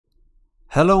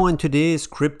Hello, in today's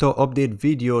crypto update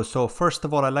video. So first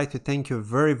of all, I'd like to thank you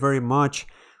very much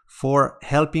for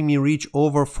helping me reach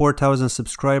over 4,000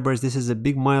 subscribers. This is a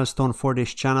big milestone for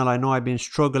this channel. I know I've been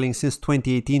struggling since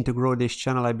 2018 to grow this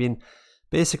channel. I've been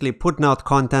basically putting out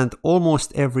content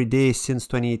almost every day since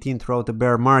 2018 throughout the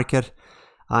bear market,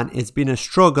 and it's been a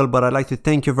struggle, but I'd like to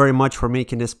thank you very much for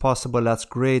making this possible. That's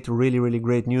great, really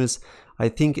great news. I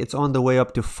think it's on the way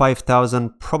up to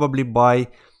 5,000 probably by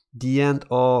the end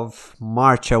of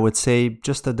March, I would say.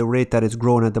 Just at the rate that it's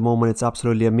growing at the moment, it's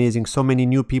absolutely amazing. So many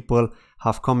new people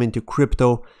have come into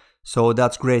crypto, so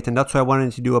that's great. And that's why I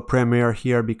wanted to do a premiere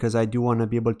here, because I do want to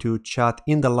be able to chat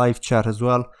in the live chat as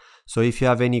well. So if you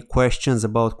have any questions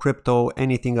about crypto,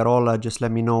 anything at all, just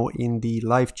let me know in the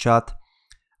live chat,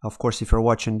 of course, if you're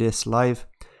watching this live,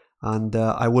 and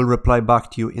I will reply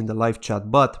back to you in the live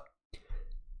chat. But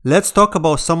let's talk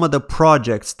about some of the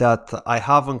projects that I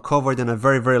haven't covered in a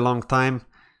very long time.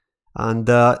 And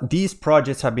these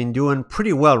projects have been doing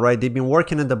pretty well, right? They've been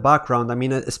working in the background. I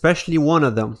mean, especially one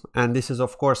of them, and this is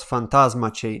of course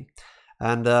Phantasma Chain.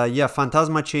 And yeah,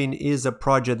 Phantasma Chain is a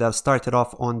project that started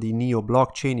off on the Neo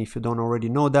blockchain. If you don't already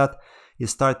know that, it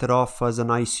started off as an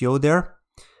ICO there.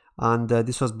 And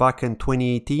this was back in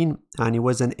 2018, and it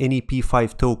was an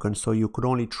NEP5 token, so you could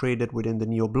only trade it within the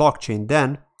Neo blockchain.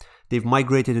 Then they've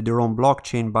migrated to their own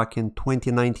blockchain back in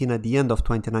 2019. At the end of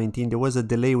 2019, there was a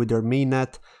delay with their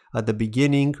mainnet at the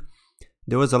beginning.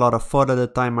 There was a lot of FUD at the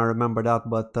time, I remember that,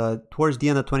 but towards the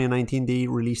end of 2019, they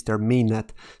released their mainnet.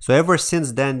 So ever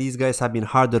since then, these guys have been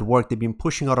hard at work. They've been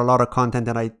pushing out a lot of content,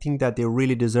 and I think that they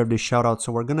really deserve this shout out.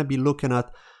 So we're going to be looking at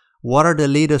what are the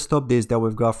latest updates that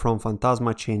we've got from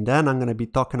Phantasma Chain. Then I'm going to be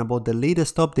talking about the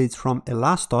latest updates from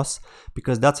Elastos,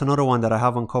 because that's another one that I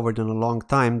haven't covered in a long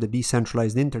time, the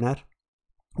decentralized internet.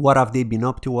 What have they been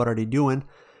up to? What are they doing?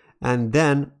 And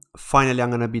then finally, I'm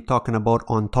going to be talking about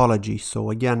Ontology. So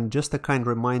again, just a kind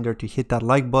reminder to hit that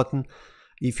like button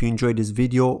if you enjoyed this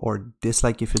video, or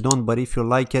dislike if you don't. But if you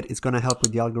like it, it's going to help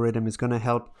with the algorithm. It's going to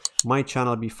help my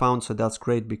channel be found, so that's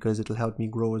great because it'll help me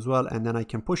grow as well, and then I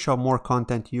can push out more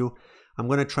content to you. I'm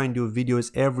going to try and do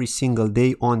videos every single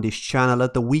day on this channel.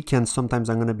 At the weekend, sometimes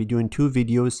I'm going to be doing 2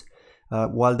 videos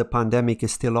while the pandemic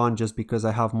is still on, just because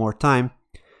I have more time.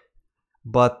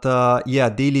 But yeah,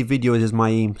 daily videos is my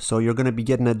aim, so you're going to be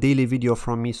getting a daily video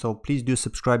from me. So please do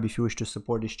subscribe if you wish to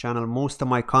support this channel. Most of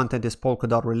my content is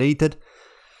Polkadot related.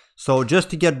 So just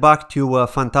to get back to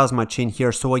Phantasma Chain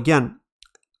here. So again,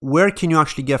 where can you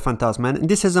actually get Phantasma? And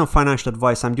this isn't financial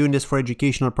advice. I'm doing this for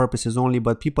educational purposes only,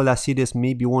 but people that see this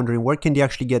may be wondering, where can they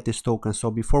actually get this token?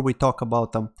 So before we talk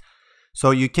about them,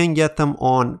 so you can get them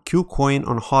on KuCoin,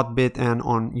 on Hotbit, and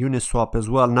on Uniswap as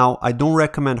well. Now, I don't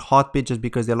recommend Hotbit just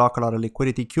because they lock a lot of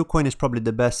liquidity. KuCoin is probably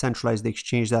the best centralized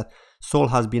exchange that Sol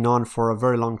has been on for a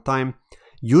very long time.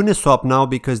 Uniswap now,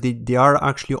 because they are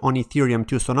actually on Ethereum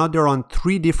too. So now they're on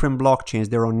 3 different blockchains.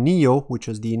 They're on Neo, which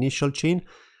is the initial chain.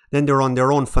 Then they're on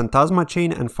their own Phantasma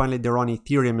Chain, and finally they're on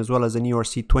Ethereum as well as an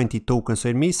ERC20 token. So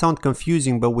it may sound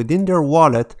confusing, but within their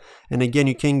wallet, and again,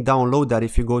 you can download that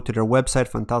if you go to their website,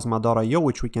 phantasma.io,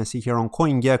 which we can see here on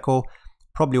CoinGecko,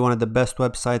 probably one of the best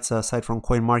websites aside from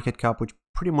CoinMarketCap, which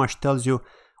pretty much tells you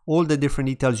all the different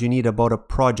details you need about a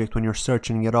project when you're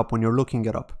searching it up, when you're looking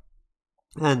it up.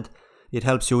 And it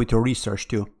helps you with your research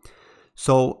too.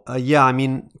 So yeah, I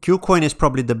mean, KuCoin is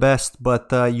probably the best,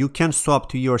 but you can swap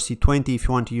to ERC20 if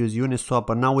you want to use Uniswap.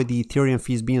 But now with the Ethereum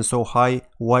fees being so high,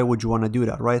 why would you want to do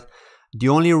that, right? The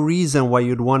only reason why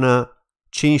you'd want to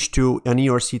change to an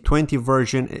ERC20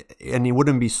 version, and it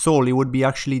wouldn't be Sol, it would be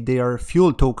actually their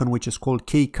fuel token, which is called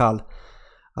KCAL.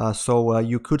 So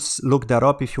you could look that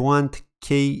up if you want.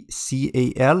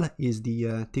 KCAL is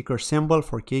the ticker symbol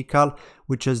for KCAL,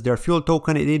 which is their fuel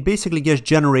token. It basically gets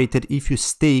generated if you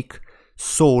stake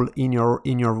Sol in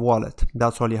your wallet.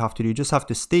 That's all you have to do. You just have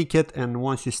to stake it, and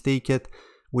once you stake it,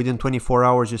 within 24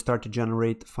 hours you start to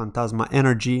generate Phantasma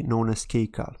energy, known as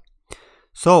KCAL.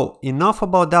 So enough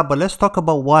about that, but let's talk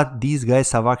about what these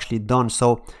guys have actually done.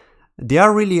 So they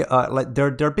are really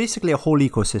they're basically a whole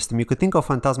ecosystem. You could think of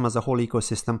Phantasma as a whole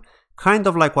ecosystem, kind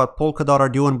of like what Polkadot are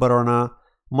doing, but on a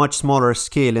much smaller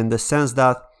scale, in the sense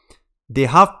that they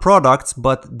have products,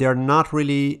 but they're not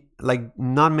really, like,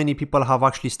 not many people have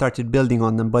actually started building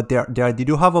on them, but they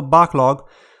do have a backlog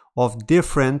of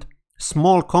different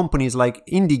small companies like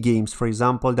indie games, for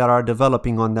example, that are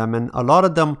developing on them. And a lot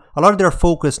of their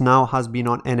focus now has been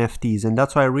on NFTs, and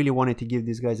that's why I really wanted to give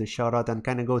these guys a shout out and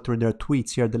kind of go through their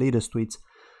tweets here, the latest tweets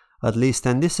at least.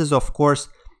 And this is of course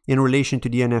in relation to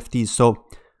the NFTs. So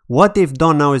what they've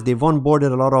done now is they've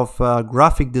onboarded a lot of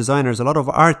graphic designers, a lot of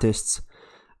artists,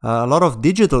 a lot of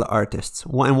digital artists.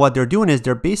 And what they're doing is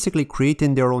they're basically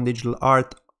creating their own digital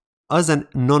art as a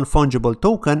non-fungible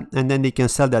token, and then they can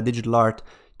sell that digital art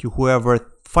to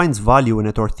whoever finds value in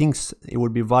it or thinks it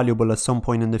would be valuable at some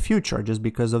point in the future just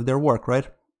because of their work, right?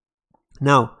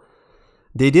 Now,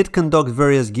 they did conduct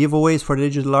various giveaways for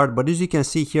digital art, but as you can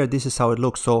see here, this is how it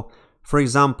looks. So, for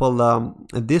example,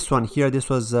 this one here, this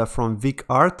was from Vic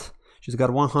Art. She's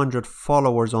got 100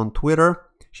 followers on Twitter.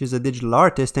 She's a digital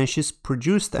artist and she's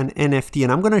produced an NFT.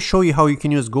 And I'm going to show you how you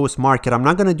can use Ghost Market. I'm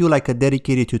not going to do like a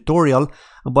dedicated tutorial,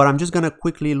 but I'm just going to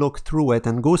quickly look through it.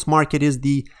 And Ghost Market is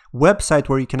the website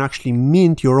where you can actually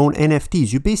mint your own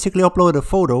NFTs. You basically upload a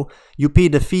photo, you pay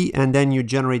the fee, and then you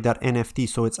generate that NFT.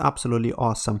 So it's absolutely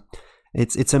awesome.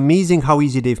 It's amazing how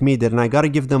easy they've made it. And I got to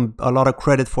give them a lot of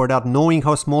credit for that, knowing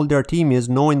how small their team is,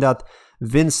 knowing that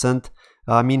Vincent,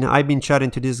 I mean, I've been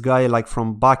chatting to this guy like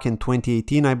from back in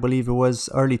 2018, I believe it was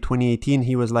early 2018.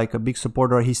 He was like a big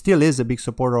supporter. He still is a big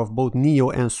supporter of both Neo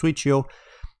and Switch.io,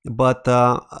 but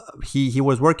he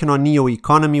was working on Neo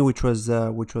Economy, which was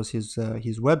his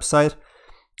website,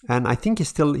 and I think he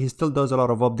still does a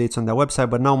lot of updates on that website.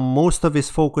 But now most of his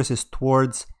focus is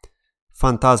towards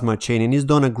Phantasma Chain, and he's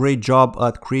done a great job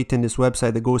at creating this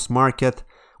website, the Ghost Market,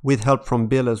 with help from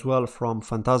Bill as well from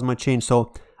Phantasma Chain.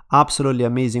 So absolutely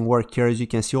amazing work here. As you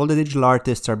can see, all the digital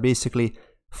artists are basically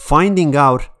finding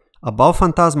out about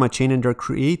Phantasma Chain and they're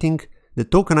creating the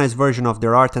tokenized version of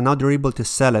their art, and now they're able to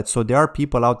sell it. So there are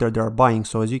people out there that are buying.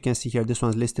 So as you can see here, this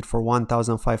one's listed for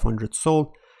 1,500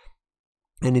 sold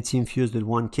and it's infused with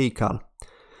 1K cal.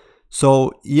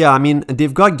 So yeah, I mean,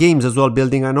 they've got games as well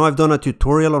building. I know I've done a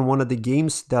tutorial on one of the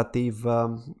games that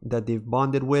they've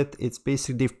bonded with. It's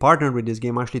basically, they've partnered with this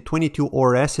game. Actually, 22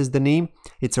 ORS is the name.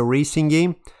 It's a racing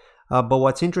game. But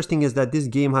what's interesting is that this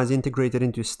game has integrated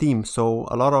into Steam. So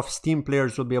a lot of Steam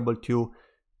players will be able to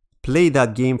play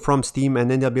that game from Steam, and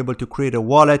then they'll be able to create a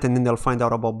wallet, and then they'll find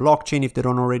out about blockchain if they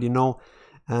don't already know.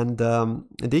 And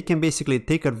they can basically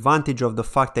take advantage of the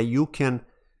fact that you can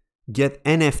get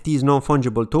NFTs,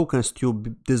 non-fungible tokens, to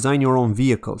design your own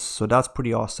vehicles. So that's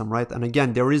pretty awesome, right? And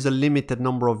again, there is a limited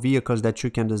number of vehicles that you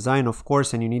can design, of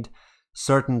course, and you need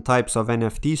certain types of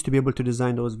NFTs to be able to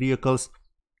design those vehicles.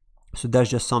 So that's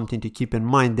just something to keep in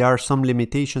mind. There are some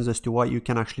limitations as to what you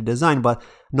can actually design, but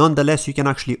nonetheless, you can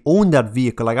actually own that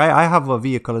vehicle. Like I have a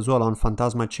vehicle as well on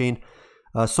Phantasma Chain.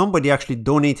 Somebody actually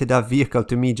donated that vehicle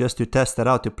to me just to test it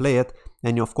out, to play it.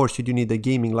 And of course, you do need a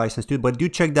gaming license to it. But do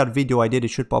check that video I did. It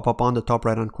should pop up on the top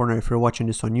right hand corner if you're watching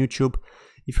this on YouTube.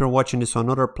 If you're watching this on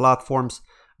other platforms,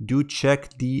 do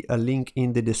check the link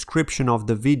in the description of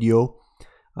the video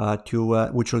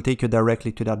which will take you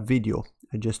directly to that video,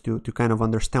 just to kind of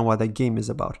understand what that game is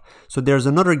about. So there's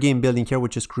another game building here,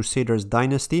 which is Crusaders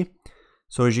Dynasty.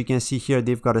 So as you can see here,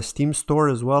 they've got a Steam store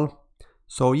as well.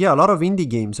 So yeah, a lot of indie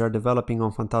games are developing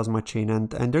on Phantasma Chain,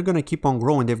 and they're going to keep on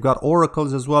growing. They've got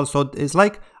oracles as well. So it's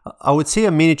like, I would say,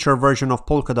 a miniature version of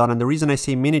Polkadot. And the reason I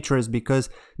say miniature is because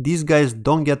these guys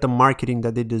don't get the marketing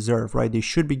that they deserve, right? They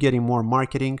should be getting more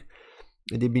marketing.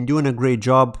 They've been doing a great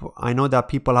job. I know that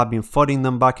people have been fighting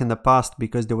them back in the past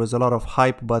because there was a lot of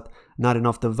hype, but not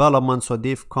enough development. So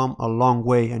they've come a long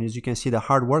way. And as you can see, the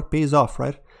hard work pays off,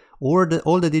 right? All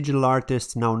the digital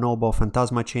artists now know about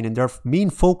Phantasma Chain, and their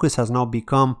main focus has now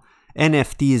become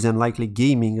NFTs, and likely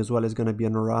gaming as well is going to be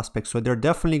another aspect. So they're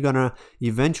definitely going to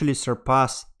eventually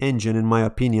surpass Engine, in my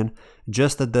opinion,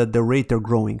 just at the rate they're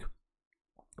growing.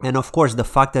 And of course, the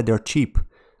fact that they're cheap,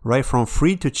 right? From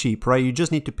free to cheap, right? You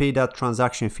just need to pay that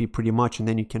transaction fee pretty much, and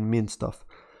then you can mint stuff.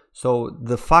 So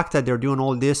the fact that they're doing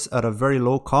all this at a very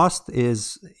low cost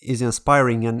is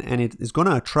inspiring, and it is going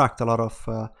to attract a lot of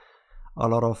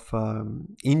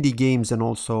indie games and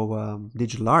also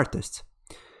digital artists.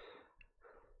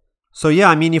 So yeah,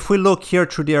 I mean, if we look here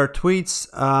through their tweets,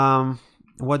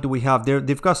 what do we have?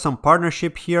 They've got some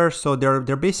partnership here. So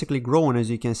they're basically growing, as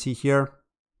you can see here.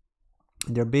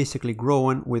 They're basically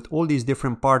growing with all these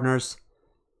different partners.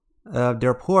 Who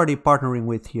are they partnering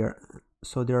with here?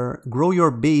 So their Grow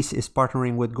Your Base is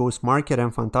partnering with Ghost Market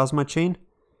and Phantasma Chain.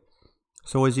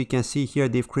 So as you can see here,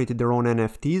 they've created their own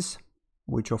NFTs,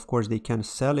 which of course they can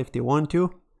sell if they want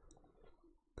to.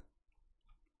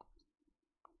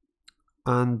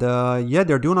 And yeah,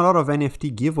 they're doing a lot of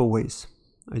NFT giveaways,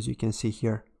 as you can see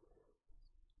here.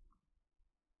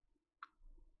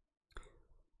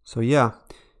 So yeah,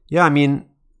 I mean,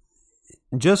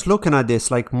 just looking at this,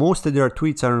 like most of their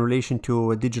tweets are in relation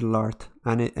to digital art,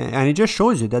 and it just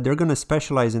shows you that they're going to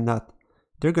specialize in that.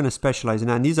 They're going to specialize in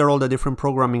that. And these are all the different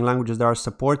programming languages that are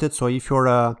supported. So if you're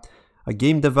a a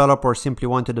game developer or simply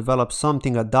want to develop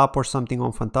something, a DApp or something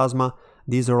on Phantasma,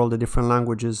 these are all the different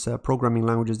languages, programming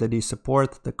languages that they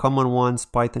support. The common ones: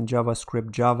 Python,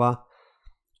 JavaScript, Java,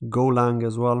 Golang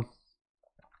as well.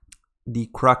 The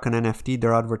Kraken NFT,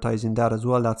 they're advertising that as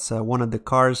well. That's one of the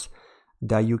cars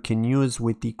that you can use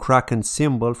with the Kraken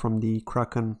symbol from the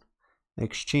Kraken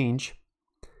exchange.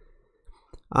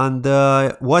 And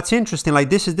what's interesting,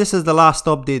 like this is the last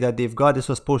update that they've got. This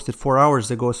was posted 4 hours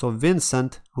ago. So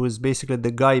Vincent, who is basically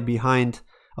the guy behind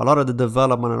a lot of the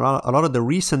development, a lot of the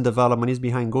recent development, is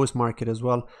behind Ghost Market as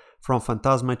well from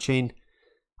Phantasma Chain.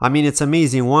 I mean, it's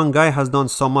amazing. One guy has done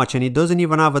so much, and he doesn't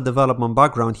even have a development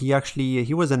background.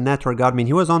 He was a network admin.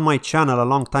 He was on my channel a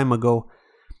long time ago,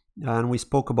 and we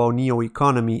spoke about Neo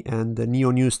economy and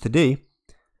Neo news today,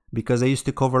 because I used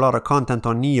to cover a lot of content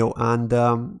on Neo.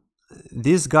 And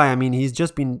this guy, I mean, he's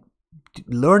just been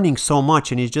learning so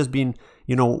much, and he's just been,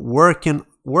 you know, working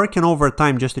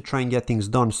overtime just to try and get things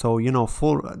done. So, you know,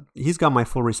 he's got my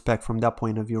full respect from that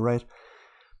point of view, right?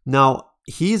 Now,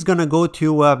 he's gonna go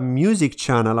to a music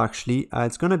channel. Actually,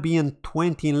 it's gonna be in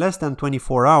less than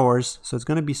 24 hours, so it's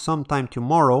gonna be sometime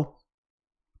tomorrow.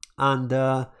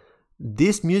 And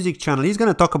this music channel, he's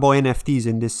gonna talk about NFTs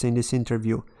in this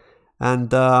interview.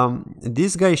 And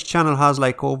this guy's channel has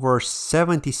like over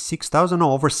 76,000,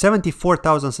 no, over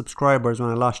 74,000 subscribers when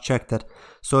I last checked it.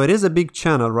 So it is a big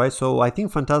channel, right? So I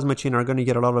think Phantasma Chain are going to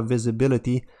get a lot of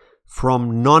visibility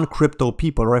from non-crypto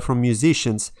people, right? From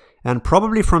musicians and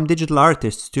probably from digital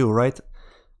artists too, right?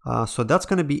 So that's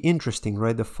going to be interesting,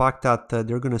 right? The fact that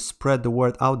they're going to spread the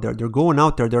word out there. They're going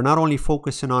out there. They're not only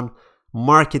focusing on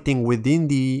marketing within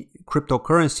the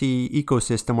cryptocurrency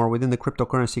ecosystem or within the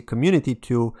cryptocurrency community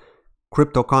to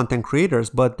crypto content creators,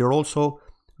 but they're also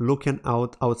looking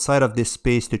outside of this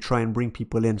space to try and bring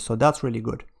people in. So that's really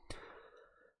good.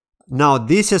 Now,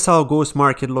 this is how Ghost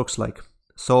Market looks like.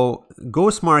 So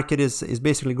Ghost Market is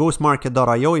basically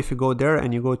ghostmarket.io. If you go there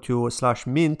and you go to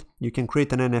 /mint, you can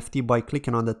create an NFT by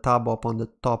clicking on the tab up on the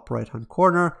top right hand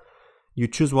corner. You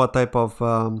choose what type of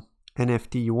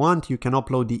NFT you want. You can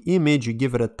upload the image, you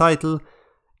give it a title,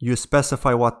 you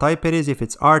specify what type it is, if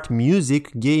it's art,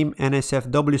 music, game,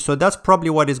 NSFW. So that's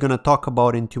probably what he's going to talk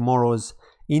about in tomorrow's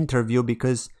interview,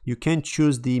 because you can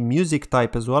choose the music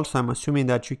type as well. So I'm assuming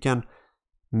that you can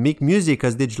make music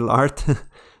as digital art.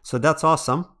 So that's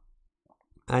awesome.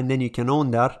 And then you can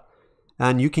own that.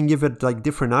 And you can give it like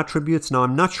different attributes. Now,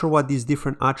 I'm not sure what these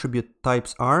different attribute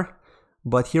types are,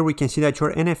 but here we can see that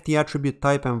your NFT attribute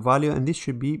type and value, and this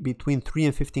should be between 3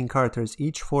 and 15 characters,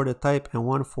 each for the type and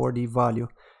 1 for the value.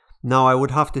 Now, I would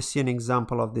have to see an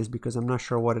example of this because I'm not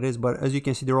sure what it is, but as you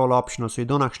can see, they're all optional, so you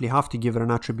don't actually have to give it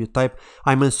an attribute type.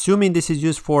 I'm assuming this is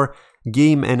used for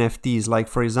game NFTs, like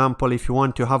for example, if you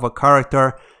want to have a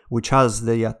character which has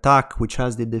the attack, which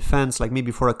has the defense, like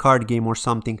maybe for a card game or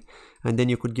something, and then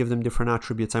you could give them different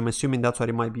attributes. I'm assuming that's what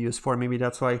it might be used for. Maybe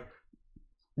that's why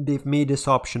they've made this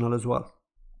optional as well.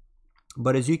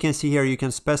 But as you can see here, you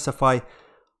can specify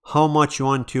how much you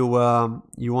want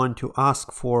to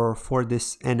ask for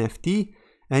this NFT,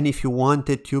 and if you want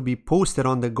it to be posted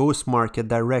on the Ghost Market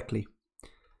directly,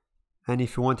 and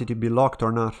if you want it to be locked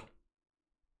or not.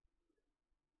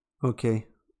 Okay,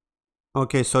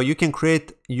 so you can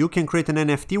create an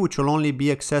NFT which will only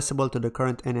be accessible to the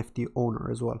current NFT owner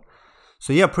as well.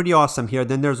 So yeah, pretty awesome here.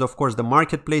 Then there's of course the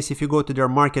marketplace. If you go to their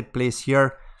marketplace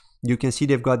here, you can see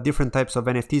they've got different types of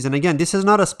NFTs. And again, this is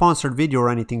not a sponsored video or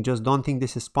anything. Just don't think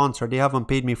this is sponsored. They haven't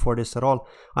paid me for this at all.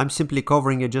 I'm simply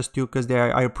covering it just because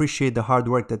I appreciate the hard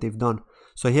work that they've done.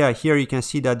 So yeah, here you can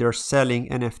see that they're selling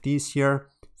NFTs here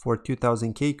for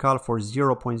 2000 kcal for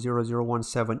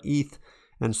 0.0017 ETH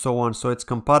and so on. So it's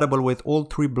compatible with all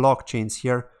 3 blockchains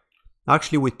here.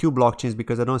 Actually with 2 blockchains,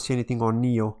 because I don't see anything on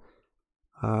Neo.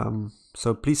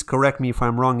 So please correct me if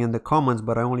I'm wrong in the comments,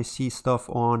 but I only see stuff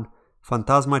on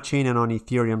Phantasma Chain and on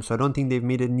Ethereum. So I don't think they've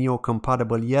made it Neo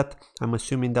compatible yet. I'm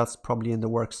assuming that's probably in the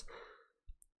works.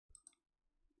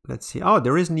 Let's see. Oh,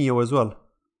 there is Neo as well.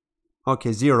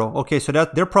 Okay, 0. Okay, so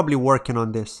that they're probably working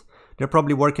on this. They're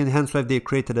probably working, hence why they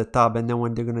created a tab, and then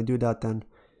when they're going to do that, then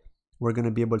we're going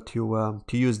to be able to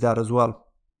use that as well.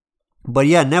 But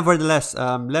yeah, nevertheless,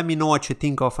 let me know what you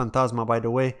think of Phantasma, by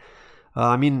the way.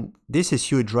 I mean, this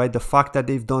is huge, right? The fact that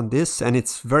they've done this, and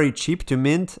it's very cheap to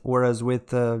mint, whereas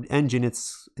with Engine,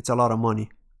 it's a lot of money.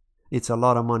 It's a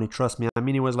lot of money, trust me. I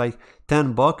mean, it was like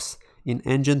 10 bucks in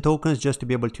Engine tokens just to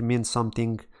be able to mint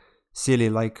something silly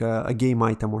like a game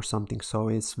item or something. So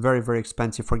it's very, very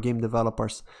expensive for game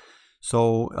developers.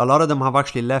 So a lot of them have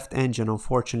actually left Engine,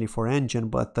 unfortunately for Engine,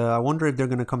 but I wonder if they're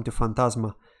going to come to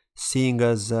Phantasma seeing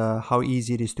as how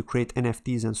easy it is to create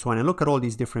NFTs and so on. And look at all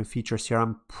these different features here.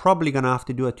 I'm probably gonna have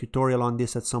to do a tutorial on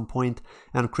this at some point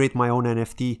and create my own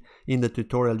NFT in the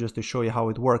tutorial just to show you how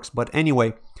it works. But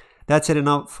anyway, that's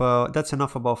enough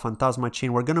about Phantasma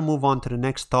Chain. We're gonna move on to the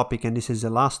next topic, and this is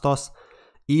Elastos,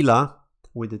 ELA,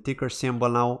 with the ticker symbol.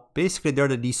 Now basically they're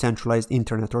the decentralized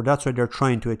internet, or that's what they're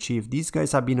trying to achieve. These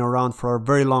guys have been around for a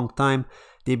very long time.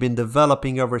 They've been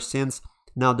developing ever since.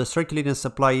 Now the circulating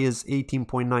supply is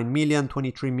 18.9 million,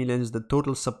 23 million is the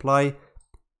total supply,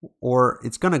 or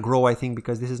it's gonna grow, I think,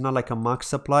 because this is not like a max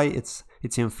supply. It's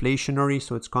inflationary,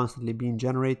 so it's constantly being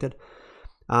generated.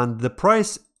 And the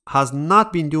price has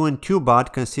not been doing too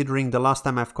bad, considering the last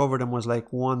time I've covered them was like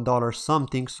 $1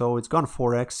 something, so it's gone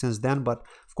 4x since then. But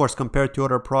of course, compared to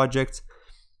other projects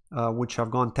which have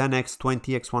gone 10x,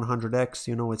 20x, 100x,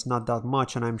 you know, it's not that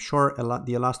much. And I'm sure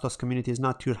the Elastos community is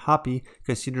not too happy,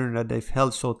 considering that they've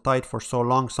held so tight for so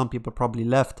long. Some people probably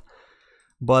left,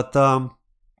 but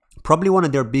probably one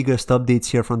of their biggest updates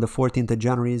here from the 14th of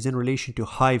January is in relation to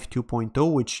Hive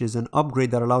 2.0, which is an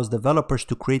upgrade that allows developers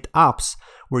to create apps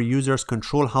where users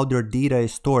control how their data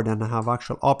is stored and have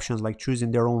actual options like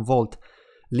choosing their own vault,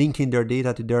 linking their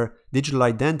data to their digital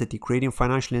identity, creating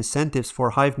financial incentives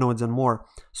for Hive nodes, and more.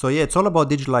 So yeah, it's all about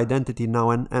digital identity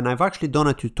now. And I've actually done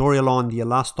a tutorial on the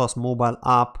Elastos mobile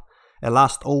app.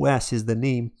 ElastOS is the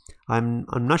name. I'm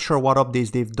not sure what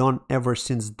updates they've done ever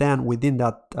since then within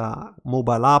that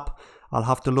mobile app. I'll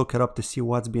have to look it up to see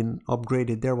what's been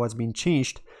upgraded there, what's been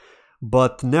changed.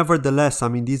 But nevertheless, I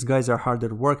mean, these guys are hard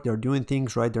at work. They're doing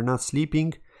things, right? They're not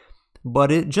sleeping.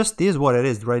 But it just is what it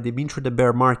is, right? They've been through the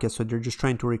bear market, so they're just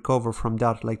trying to recover from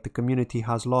that. Like, the community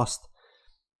has lost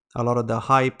a lot of the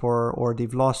hype, or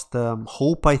they've lost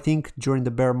hope, I think, during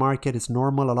the bear market. It's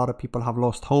normal. A lot of people have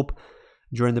lost hope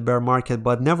during the bear market,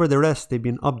 but nevertheless, they've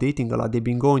been updating a lot. They've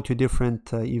been going to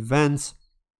different events.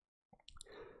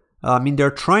 I mean,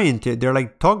 they're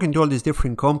like talking to all these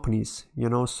different companies, you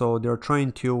know, so they're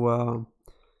trying to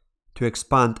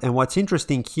expand. And what's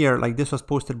interesting here, like, this was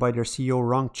posted by their CEO,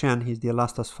 Rong Chen. He's the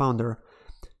Elastos founder.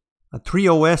 3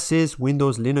 OSs,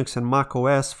 Windows, Linux, and Mac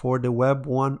OS for the Web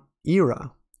 1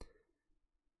 era.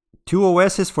 2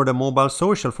 OSs for the mobile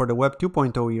social for the Web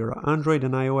 2.0 era, Android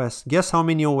and iOS. Guess how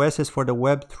many OSs for the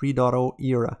Web 3.0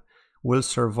 era will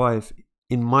survive,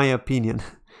 in my opinion.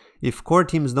 If core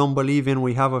teams don't believe in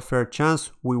we have a fair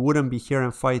chance, we wouldn't be here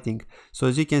and fighting. So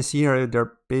as you can see here,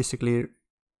 they're basically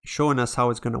showing us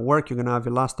how it's going to work. You're going to have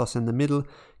Elastos in the middle,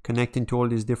 connecting to all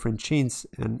these different chains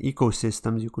and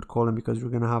ecosystems, you could call them, because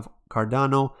we're going to have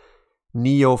Cardano,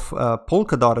 Neo,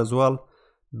 Polkadot as well,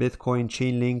 Bitcoin,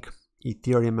 Chainlink,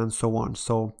 Ethereum, and so on.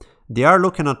 So they are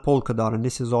looking at Polkadot, and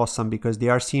this is awesome because they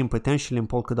are seeing potential in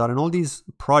Polkadot. And all these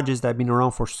projects that have been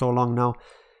around for so long now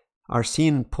are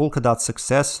seeing Polkadot's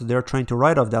success. So they're trying to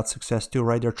ride off that success too,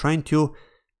 right? They're trying to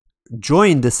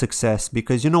join the success,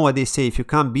 because you know what they say, if you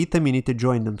can't beat them, you need to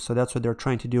join them. So that's what they're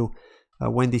trying to do.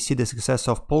 When they see the success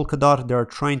of Polkadot, they're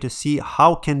trying to see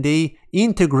how can they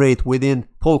integrate within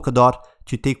Polkadot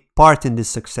to take part in this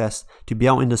success, to be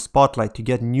out in the spotlight, to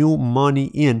get new money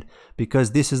in,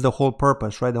 because this is the whole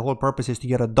purpose, right? The whole purpose is to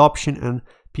get adoption and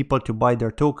people to buy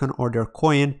their token or their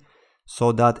coin,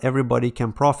 so that everybody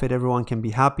can profit, everyone can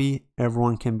be happy,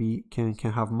 everyone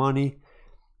can have money.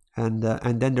 And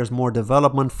then there's more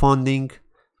development funding,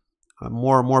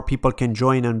 more people can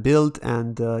join and build,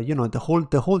 and you know, the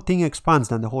whole thing expands,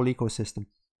 then the whole ecosystem.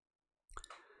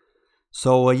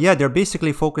 So yeah, they're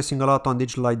basically focusing a lot on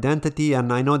digital identity,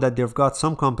 and I know that they've got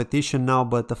some competition now,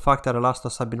 but the fact that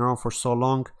Elastos have been around for so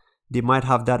long, they might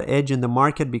have that edge in the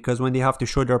market, because when they have to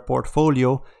show their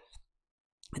portfolio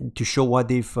to show what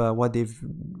they've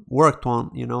worked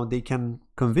on, you know, they can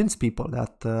convince people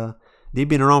that they've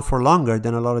been around for longer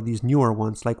than a lot of these newer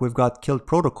ones. Like, we've got Kilt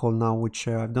Protocol now, which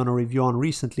I've done a review on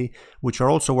recently, which are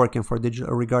also working for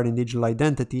regarding digital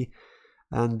identity,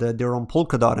 and they're on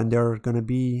Polkadot, and they're going to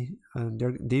be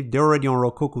they're already on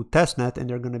Rokoku testnet, and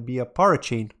they're going to be a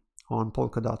parachain on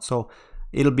Polkadot. So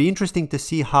it'll be interesting to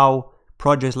see how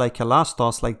projects like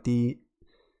Elastos, like the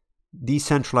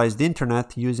decentralized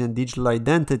internet using digital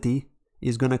identity,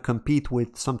 is going to compete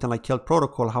with something like Kilt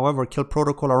Protocol. However, Kilt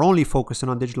Protocol are only focusing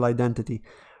on digital identity,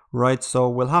 right? So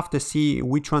we'll have to see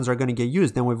which ones are going to get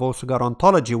used. Then we've also got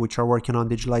Ontology, which are working on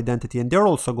digital identity, and they're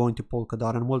also going to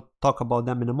Polkadot, and we'll talk about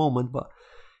them in a moment, but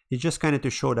it's just kind of to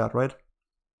show that, right?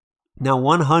 Now,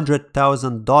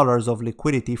 $100,000 of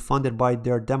liquidity funded by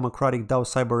their democratic DAO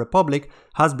Cyber Republic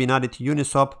has been added to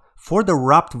Uniswap for the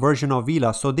wrapped version of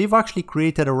ELA. So they've actually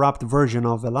created a wrapped version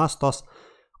of Elastos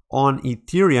on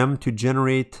Ethereum to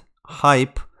generate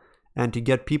hype and to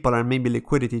get people, and maybe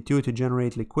liquidity too, to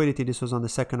generate liquidity. This was on the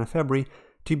 2nd of February,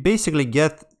 to basically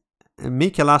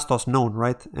make Elastos known,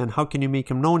 right? And how can you make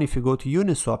him known? If you go to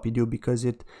Uniswap, you do, because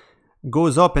it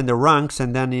goes up in the ranks,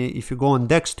 and then if you go on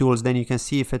DEX tools, then you can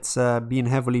see if it's being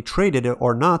heavily traded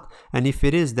or not, and if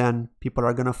it is, then people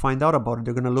are going to find out about it.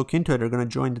 They're going to look into it, they're going to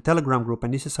join the Telegram group,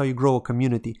 and this is how you grow a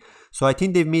community. So I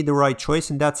think they've made the right choice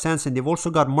in that sense, and they've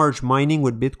also got merge mining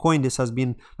with Bitcoin. This has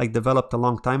been like developed a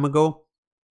long time ago,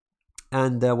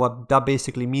 and what that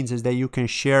basically means is that you can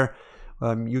share,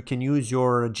 you can use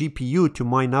your GPU to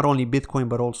mine not only Bitcoin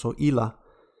but also ELA.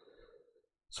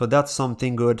 So that's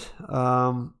something good.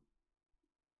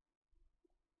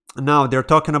 Now they're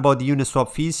talking about the Uniswap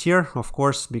fees here, of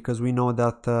course, because we know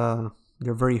that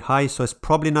they're very high. So it's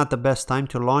probably not the best time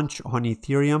to launch on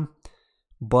Ethereum,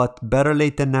 but better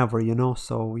late than never, you know.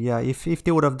 So yeah, if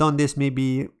they would have done this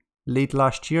maybe late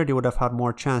last year, they would have had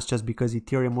more chance, just because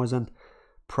Ethereum wasn't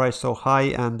priced so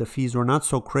high and the fees were not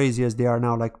so crazy as they are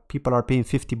now. Like people are paying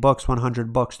 $50,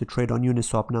 $100 to trade on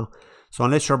Uniswap now. So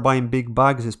unless you're buying big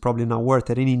bags, it's probably not worth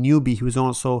it. Any newbie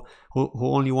who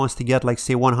only wants to get like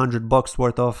say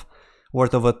 $100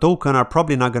 worth of a token are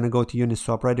probably not going to go to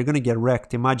Uniswap, right? They're going to get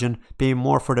wrecked. Imagine paying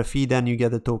more for the fee than you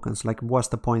get the tokens. Like, what's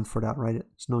the point for that, right?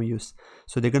 It's no use.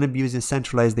 So they're going to be using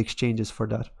centralized exchanges for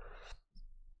that.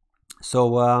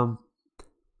 So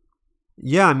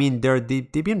yeah, I mean they've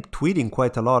been tweeting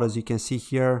quite a lot, as you can see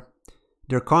here.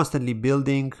 They're constantly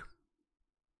building.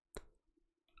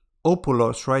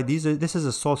 Opulos, right? This is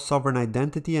a sole sovereign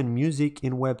identity and music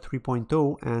in Web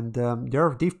 3.0,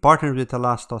 and they've partnered with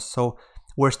Elastos. So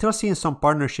we're still seeing some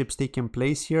partnerships taking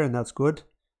place here, and that's good.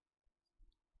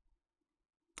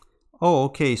 Oh,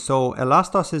 okay. So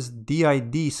Elastos'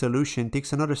 DID solution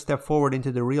takes another step forward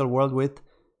into the real world with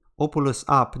Opulos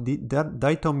app.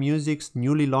 Theta Music's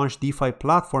newly launched DeFi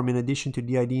platform, in addition to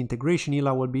DID integration,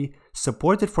 ELA will be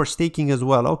supported for staking as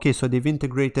well. Okay, so they've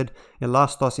integrated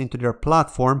Elastos into their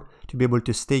platform to be able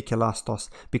to stake Elastos.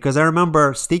 Because I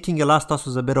remember staking Elastos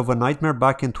was a bit of a nightmare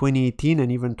back in 2018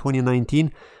 and even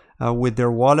 2019 with their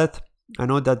wallet. I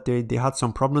know that they had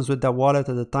some problems with that wallet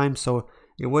at the time, so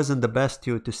it wasn't the best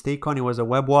to stake on. It was a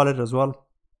web wallet as well.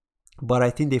 But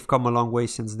I think they've come a long way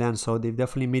since then, so they've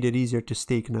definitely made it easier to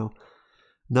stake now.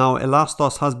 Now,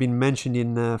 Elastos has been mentioned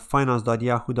in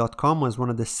finance.yahoo.com as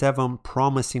one of the 7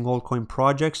 promising altcoin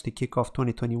projects to kick off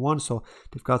 2021, so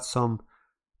they've got some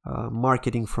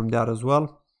marketing from that as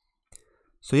well.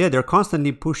 So yeah, they're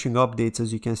constantly pushing updates,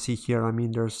 as you can see here. I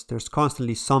mean, there's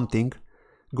constantly something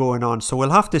going on. So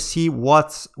we'll have to see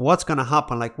what's going to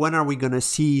happen. Like, when are we going to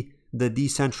see the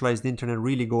decentralized internet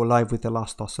really go live with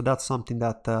Elastos? So that's something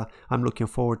that I'm looking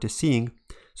forward to seeing.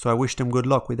 So I wish them good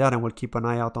luck with that, and we'll keep an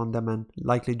eye out on them and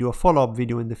likely do a follow-up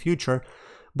video in the future.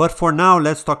 But for now,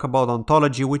 let's talk about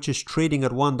Ontology, which is trading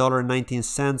at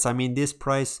 $1.19. I mean, this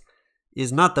price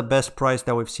is not the best price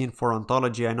that we've seen for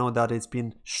Ontology. I know that it's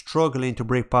been struggling to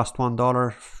break past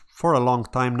 $1 for a long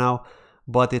time now,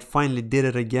 but it finally did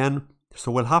it again.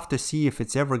 So we'll have to see if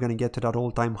it's ever going to get to that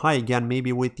all-time high again,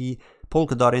 maybe with the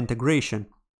Polkadot integration.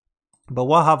 But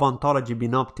what have Ontology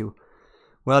been up to?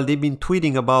 Well, they've been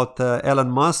tweeting about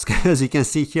Elon Musk, as you can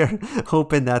see here,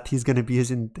 hoping that he's going to be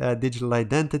using digital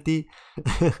identity.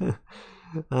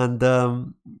 And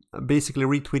basically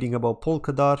retweeting about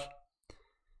Polkadot.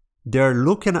 They're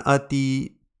looking at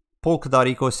the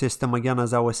Polkadot ecosystem again,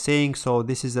 as I was saying. So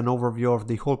this is an overview of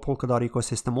the whole Polkadot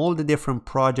ecosystem, all the different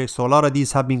projects. So a lot of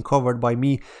these have been covered by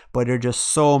me, but there are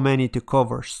just so many to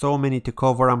cover,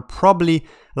 I'm probably,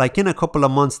 like, in a couple of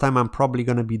months time, I'm probably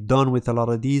going to be done with a lot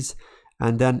of these.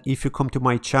 And then if you come to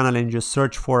my channel and just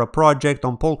search for a project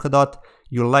on Polkadot,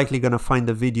 you're likely going to find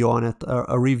a video on it,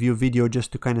 a review video,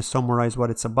 just to kind of summarize what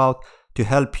it's about, to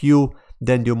help you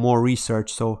then do more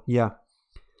research. So yeah.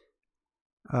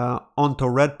 Onto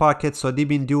Red Pocket, so they've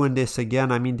been doing this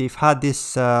again. I mean, they've had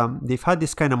this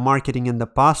kind of marketing in the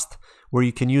past, where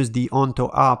you can use the Onto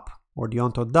app or the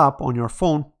Onto dApp on your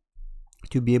phone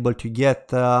to be able to get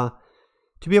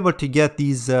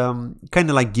these kind of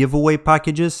like giveaway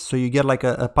packages. So you get like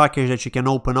a package that you can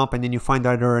open up, and then you find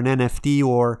either an NFT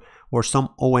or some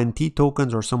ONT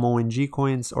tokens or some ONG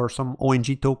coins or some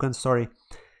ONG tokens, sorry.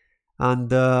 And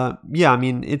yeah, I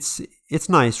mean, it's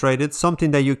nice, right? It's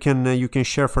something that you can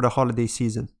share for the holiday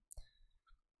season.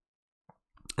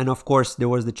 And of course, there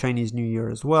was the Chinese New Year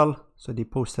as well, so they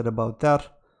posted about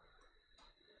that.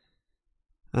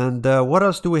 And what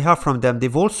else do we have from them?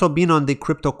 They've also been on the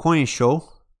Crypto Coin Show.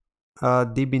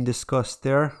 They've been discussed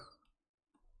there.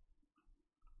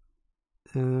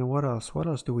 What else? What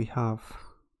else do we have?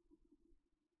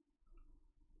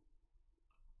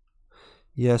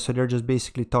 Yeah, so they're just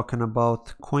basically talking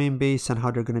about Coinbase and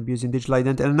how they're going to be using digital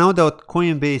identity. And now that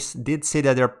Coinbase did say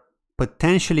that they're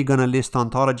potentially gonna list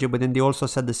Ontology, but then they also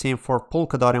said the same for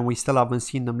Polkadot, and we still haven't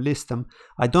seen them list them.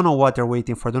 I don't know what they're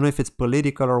waiting for. I don't know if it's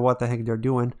political or what the heck they're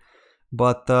doing,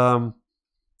 but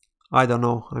I don't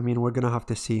know. I mean, we're gonna have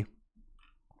to see.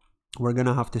 We're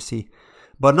gonna have to see.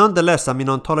 But nonetheless, I mean,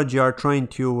 Ontology are trying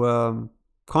to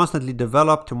constantly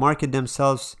develop, to market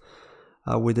themselves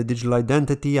with a digital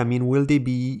identity. I mean, will they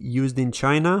be used in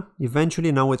China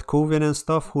eventually? Now with COVID and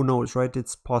stuff, who knows, right?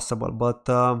 It's possible, but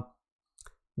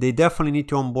they definitely need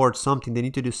to onboard something. They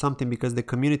need to do something because the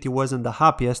community wasn't the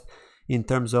happiest in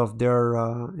terms of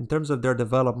their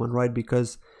development, right?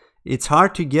 Because it's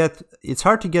hard to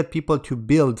get people to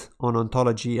build on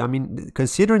Ontology. I mean,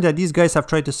 considering that these guys have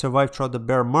tried to survive throughout the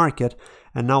bear market,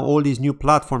 and now all these new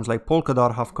platforms like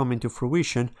Polkadot have come into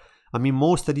fruition. I mean,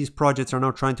 most of these projects are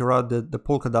now trying to ride the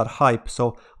Polkadot hype.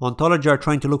 So Ontology are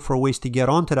trying to look for ways to get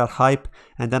onto that hype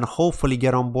and then hopefully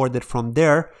get onboarded from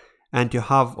there and to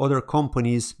have other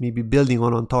companies maybe building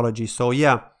on Ontology. So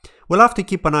yeah, we'll have to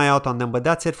keep an eye out on them. But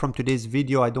that's it from today's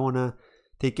video. I don't want to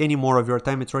take any more of your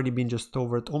time. It's already been just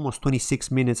over almost 26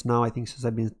 minutes now, I think, since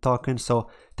I've been talking. So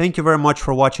thank you very much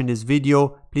for watching this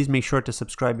video. Please make sure to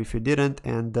subscribe if you didn't.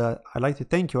 And I'd like to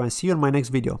thank you and see you in my next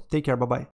video. Take care. Bye-bye.